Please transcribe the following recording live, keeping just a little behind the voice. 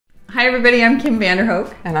Hi everybody, I'm Kim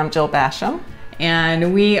VanDerHoek. And I'm Jill Basham.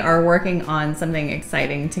 And we are working on something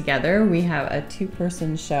exciting together. We have a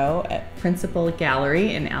two-person show at Principal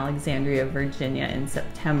Gallery in Alexandria, Virginia in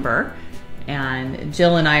September. And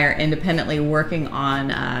Jill and I are independently working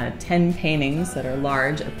on 10 paintings that are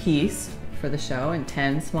large a piece for the show and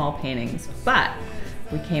 10 small paintings. But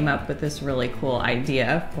we came up with this really cool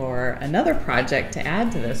idea for another project to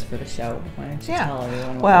add to this for the show. Why don't you tell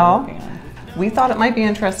everyone what we're working on? We thought it might be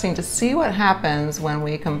interesting to see what happens when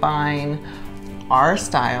we combine our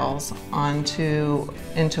styles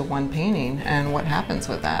into one painting and what happens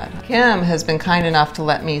with that. Kim has been kind enough to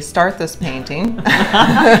let me start this painting.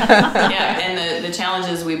 Yeah, and the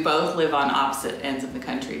challenge is we both live on opposite ends of the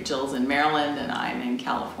country. Jill's in Maryland and I'm in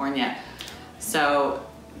California. So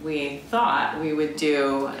we thought we would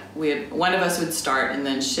one of us would start and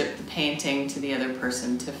then ship the painting to the other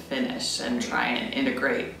person to finish and try and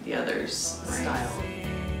integrate the other's style.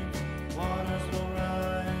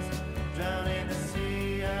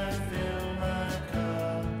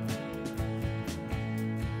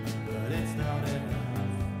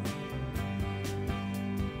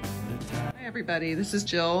 Hi everybody, this is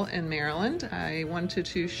Jill in Maryland. I wanted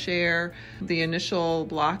to share the initial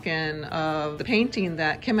block-in of the painting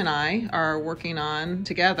that Kim and I are working on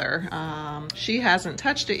together. She hasn't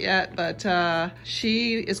touched it yet, but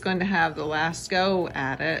she is going to have the last go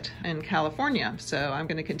at it in California. So I'm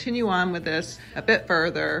going to continue on with this a bit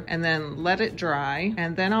further and then let it dry,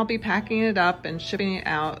 and then I'll be packing it up and shipping it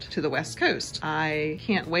out to the West Coast. I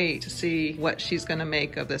can't wait to see what she's going to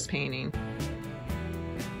make of this painting.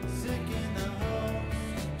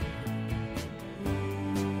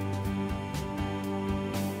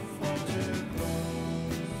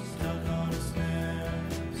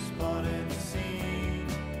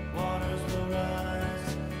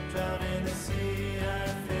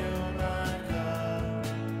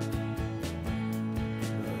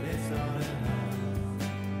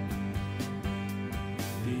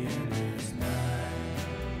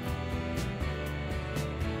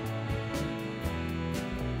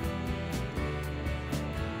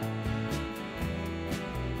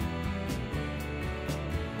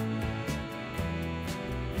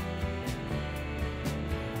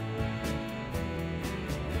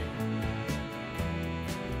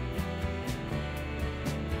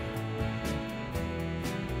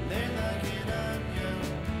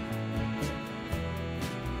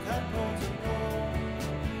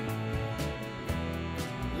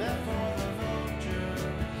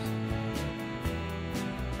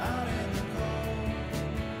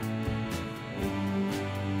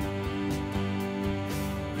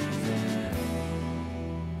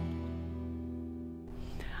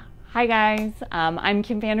 Hi guys, I'm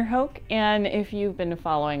Kim VanDerHoek, and if you've been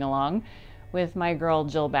following along with my girl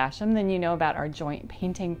Jill Basham, then you know about our joint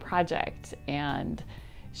painting project, and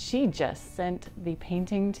she just sent the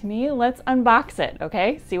painting to me. Let's unbox it,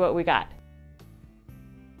 okay? See what we got.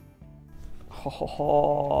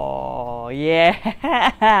 Oh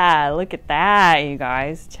yeah, look at that, you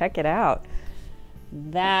guys. Check it out.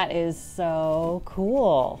 That is so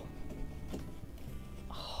cool.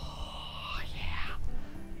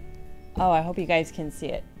 Oh, I hope you guys can see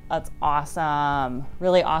it. That's awesome,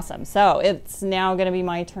 really awesome. So it's now gonna be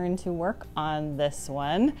my turn to work on this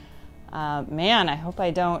one. Man, I hope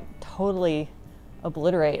I don't totally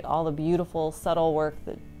obliterate all the beautiful, subtle work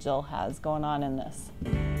that Jill has going on in this.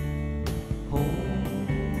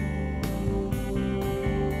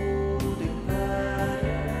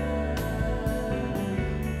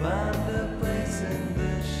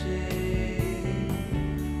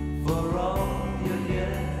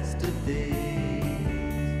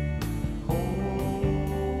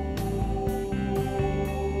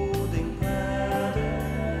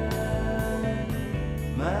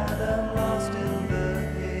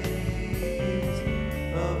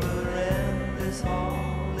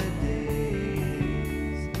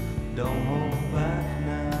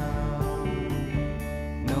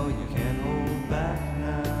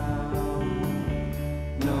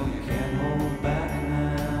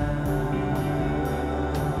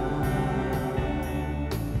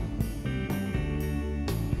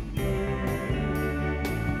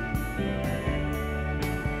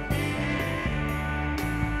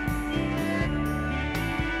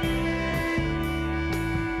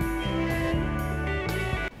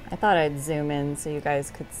 I thought I'd zoom in so you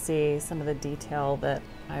guys could see some of the detail that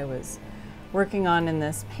I was working on in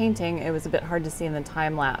this painting. It was a bit hard to see in the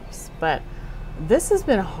time lapse, but this has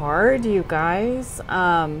been hard, you guys.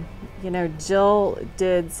 You know, Jill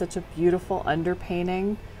did such a beautiful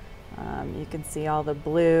underpainting. You can see all the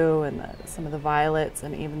blue and some of the violets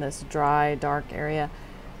and even this dry, dark area.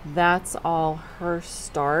 that's all her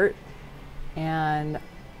start, and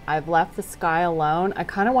I've left the sky alone. I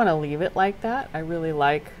kind of want to leave it like that. I really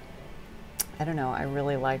like, I don't know, I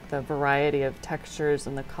really like the variety of textures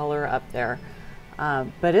and the color up there.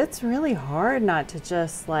 But it's really hard not to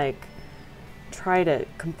just like try to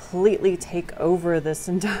completely take over this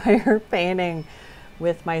entire painting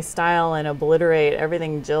with my style and obliterate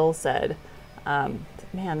everything Jill said.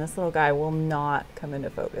 Man, this little guy will not come into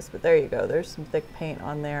focus, but there you go. There's some thick paint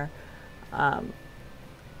on there.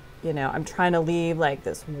 You know, I'm trying to leave like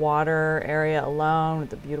this water area alone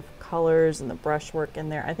with the beautiful colors and the brushwork in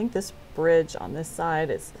there. I think this bridge on this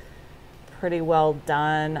side is pretty well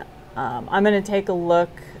done. I'm going to take a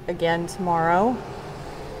look again tomorrow.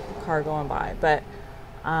 Car going by, but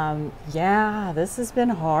yeah, this has been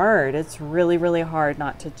hard. It's really, really hard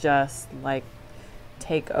not to just like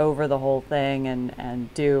take over the whole thing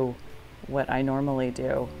and do what I normally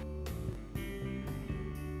do.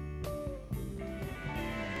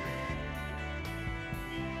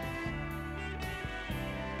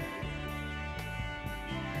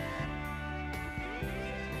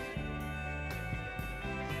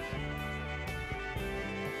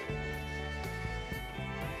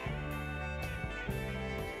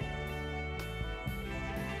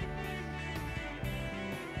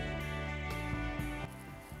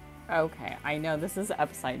 Okay, I know this is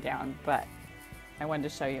upside down, but I wanted to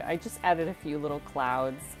show you. I just added a few little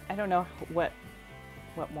clouds. I don't know what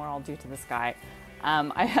more I'll do to the sky.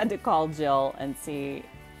 I had to call Jill and see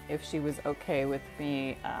if she was okay with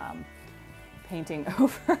me painting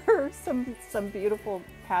over some beautiful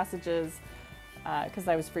passages because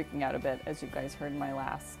I was freaking out a bit, as you guys heard in my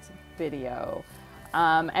last video.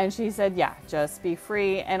 And she said, yeah, just be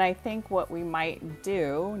free. And I think what we might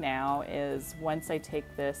do now is once I take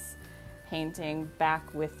this painting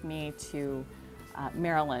back with me to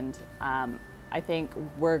Maryland, I think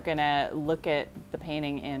we're gonna look at the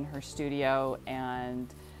painting in her studio, and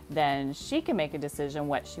then she can make a decision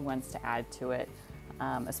what she wants to add to it,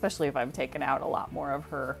 especially if I've taken out a lot more of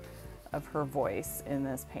her voice in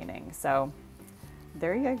this painting. So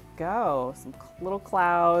there you go, some little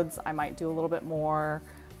clouds. I might do a little bit more,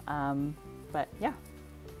 but yeah.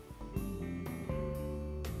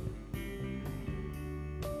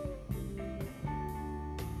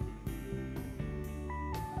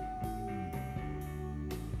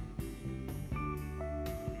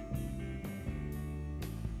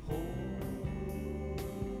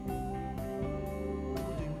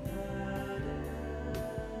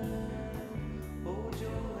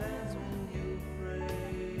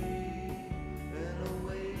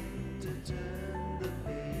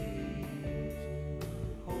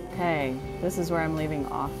 Okay, this is where I'm leaving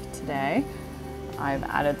off today. I've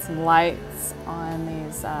added some lights on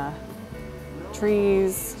these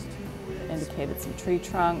trees, indicated some tree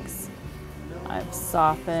trunks. I've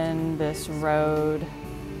softened this road,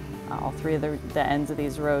 all three of the ends of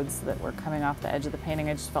these roads that were coming off the edge of the painting.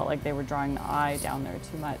 I just felt like they were drawing the eye down there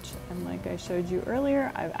too much. And like I showed you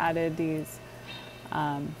earlier, I've added these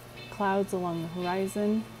clouds along the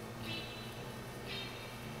horizon.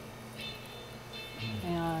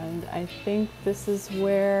 And I think this is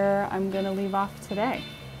where I'm going to leave off today.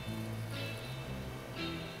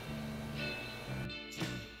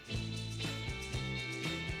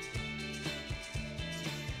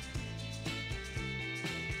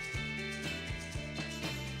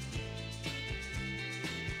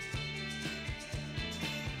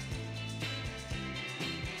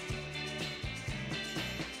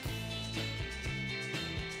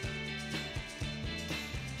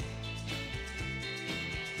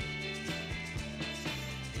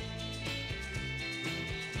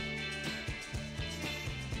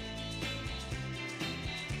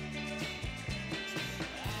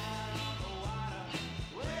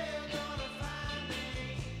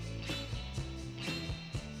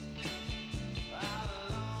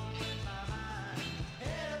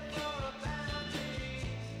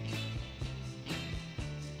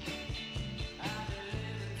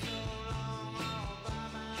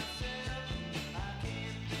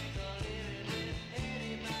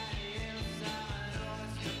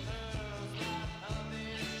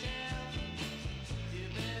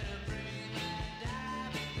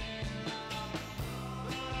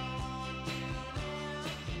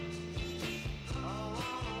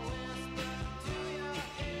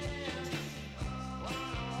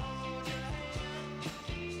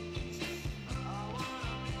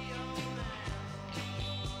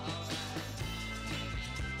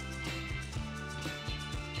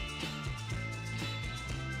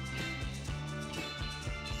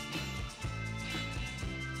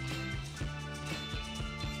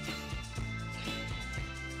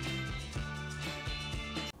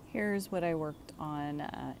 Here's what I worked on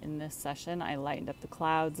in this session. I lightened up the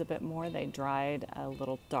clouds a bit more. They dried a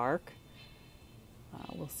little dark.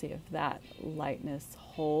 We'll see if that lightness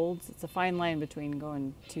holds. It's a fine line between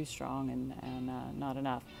going too strong and not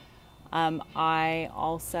enough. I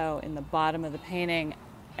also, in the bottom of the painting,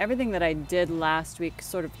 everything that I did last week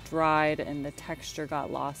sort of dried and the texture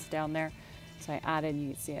got lost down there. So I added,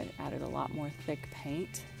 you can see I added a lot more thick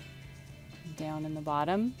paint down in the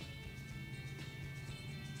bottom.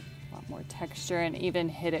 A lot more texture, and even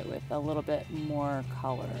hit it with a little bit more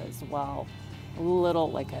color as well. A little,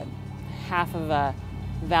 like a half of a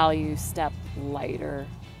value step lighter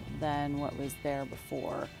than what was there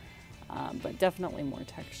before, but definitely more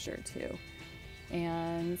texture too.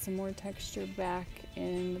 And some more texture back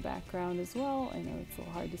in the background as well. I know it's a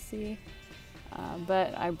little hard to see,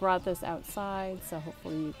 but I brought this outside, so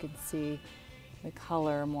hopefully you can see the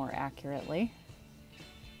color more accurately.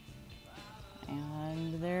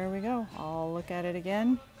 And there we go. I'll look at it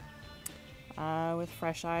again with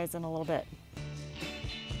fresh eyes in a little bit.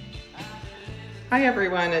 Hi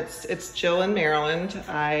everyone, it's Jill in Maryland.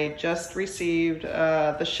 I just received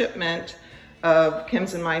the shipment of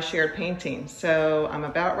Kim's and my shared painting. So I'm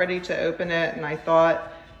about ready to open it, and I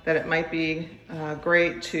thought that it might be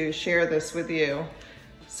great to share this with you.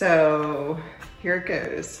 So here it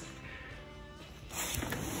goes.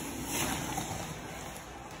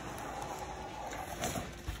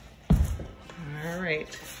 All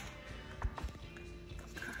right.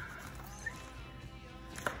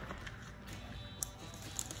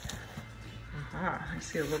 I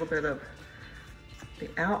see a little bit of the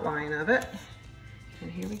outline of it.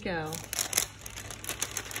 And here we go.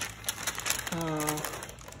 Oh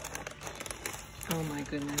my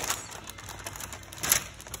goodness.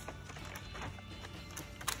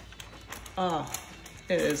 Oh,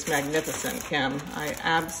 it is magnificent, Kim. I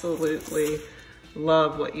absolutely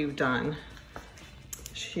love what you've done.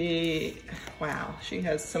 Wow, she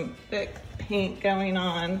has some thick paint going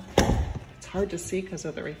on. It's hard to see because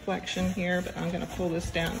of the reflection here, but I'm gonna pull this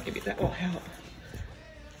down. Maybe that will help.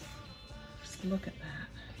 Just look at that.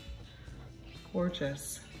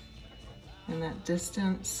 Gorgeous. And that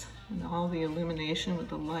distance and all the illumination with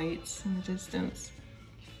the lights in the distance.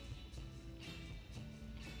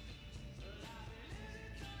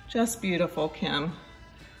 Just beautiful, Kim.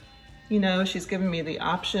 You know, she's given me the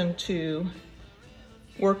option to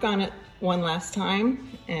work on it one last time,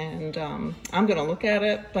 and I'm gonna look at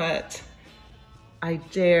it, but I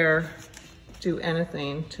dare do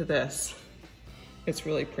anything to this. It's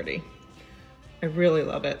really pretty. I really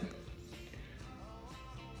love it.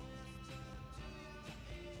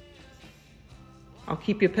 I'll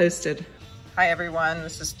keep you posted. Hi everyone,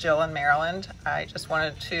 this is Jill in Maryland. I just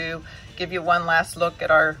wanted to give you one last look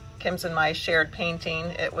at our Kim's and my shared painting.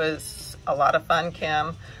 It was a lot of fun,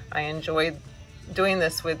 Kim. I enjoyed doing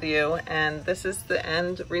this with you, and this is the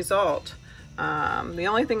end result. The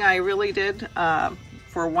only thing I really did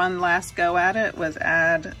for one last go at it was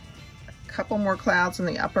add a couple more clouds in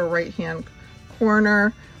the upper right hand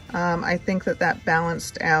corner. I think that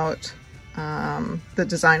balanced out the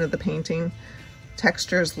design of the painting.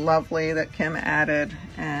 Texture's lovely that Kim added,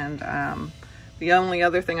 and the only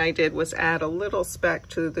other thing I did was add a little speck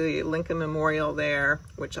to the Lincoln Memorial there,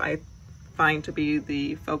 which I find to be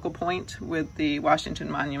the focal point with the Washington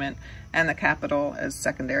Monument and the Capitol as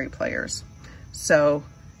secondary players. So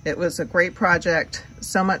it was a great project,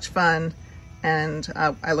 so much fun, and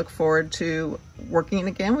I look forward to working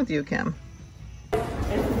again with you, Kim.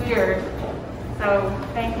 It's weird, so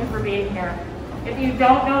thank you for being here. If you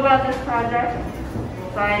don't know about this project,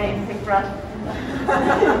 sorry, I need to take a breath.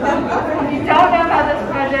 If you don't know about this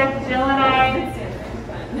project, Jill and I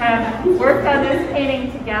have worked on this painting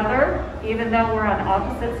together, even though we're on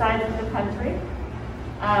opposite sides of the country.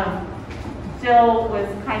 Jill was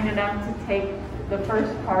kind enough to take the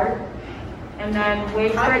first part and then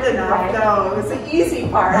wait for it to dry. No, it was the easy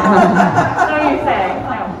part. So you say,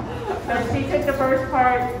 no. So she took the first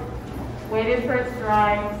part, waited for it to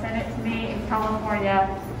dry, sent it to me in California.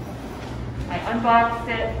 I unboxed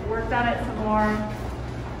it, worked on it some more,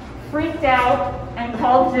 freaked out, and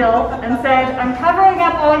called Jill and said, I'm covering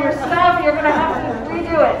up all your stuff, you're gonna have to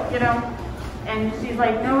redo it, you know? And she's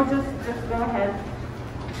like, no, just go ahead.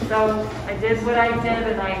 So I did what I did,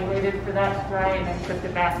 and I waited for that to dry, and I shipped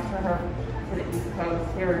it back to her to the East Coast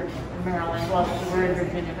here in Maryland. Well, we're in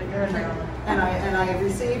Virginia, but you're in Maryland. And I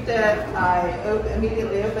received it. I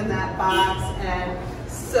immediately opened that box, and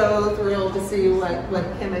so thrilled to see what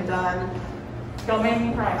Kim had done. Don't make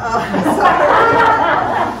me cry.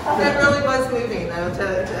 It really was moving, though.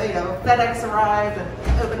 To FedEx arrived and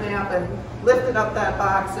opening up up and lifted up that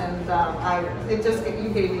box, and you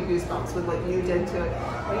gave me goosebumps with what you did to it.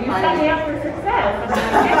 Well, you set me up for success.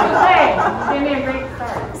 You gave me a great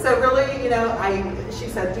start. So really, she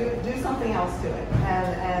said, do something else to it,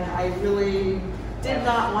 and I really did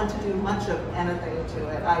not want to do much of anything to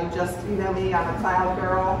it. I just, you know me, I'm a cloud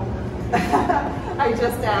girl. I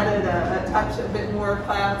just added a touch, a bit more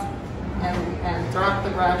clouds, and dropped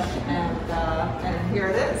the brush, and here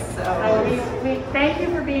it is. So we thank you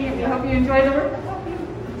for being here. We hope you enjoy the work. I hope you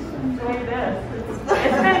enjoy this.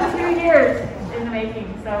 It's been 2 years in the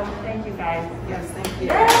making, so thank you guys. Yes, thank you.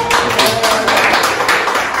 Yay!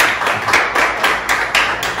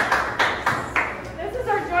 This is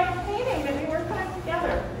our joint painting that we worked on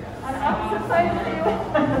together on opposite sides of the U.S.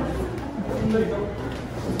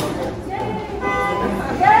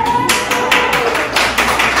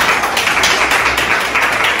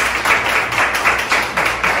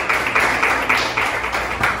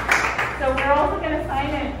 So we're also going to sign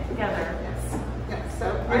it together. Yes. So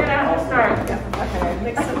We're going to have to start. okay,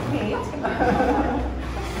 mix some paint.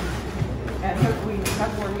 And hopefully we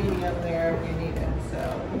have more medium there if you need it. So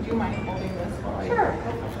would you mind holding this while Sure.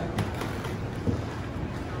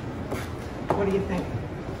 What do you think?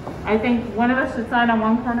 I think one of us should sign on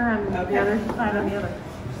one corner and the other should sign on the other.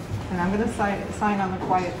 And I'm going to sign on the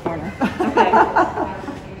quiet corner. Okay. All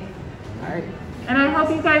right. And I hope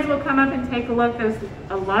you guys will come up and take a look. There's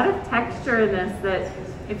a lot of texture in this that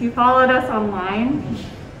if you followed us online,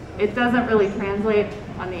 it doesn't really translate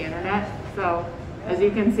on the internet. So as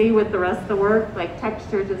you can see with the rest of the work, like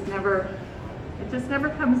texture just never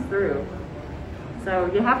comes through. So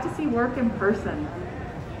you have to see work in person,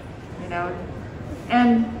 you know.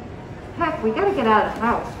 And heck, we got to get out of the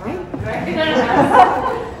house, right? We do.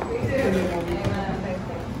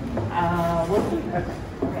 We'll see. Okay.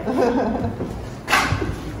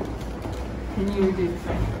 Can you do the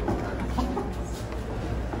same?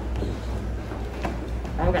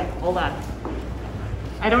 Okay, hold on.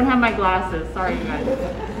 I don't have my glasses. Sorry, you guys.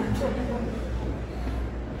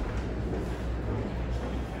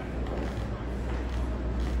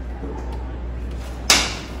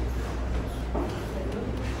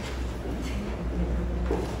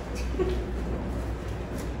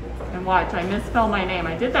 And watch, I misspelled my name.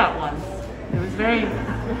 I did that once. It was very,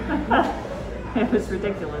 it was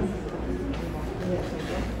ridiculous.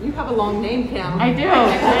 You have a long name, Kim. I do.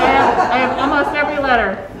 I have almost every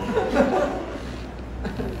letter.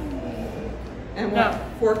 And No.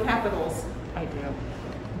 4 capitals. I do.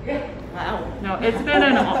 Wow. No, it's been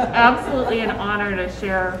absolutely an honor to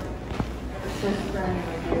share this journey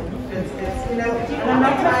with you. It's you know, how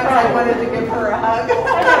many times I wanted to give her a hug.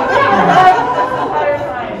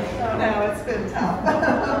 No, it's been tough.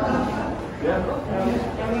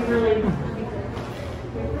 And we really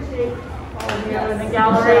appreciate all of you in the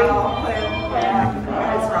gallery.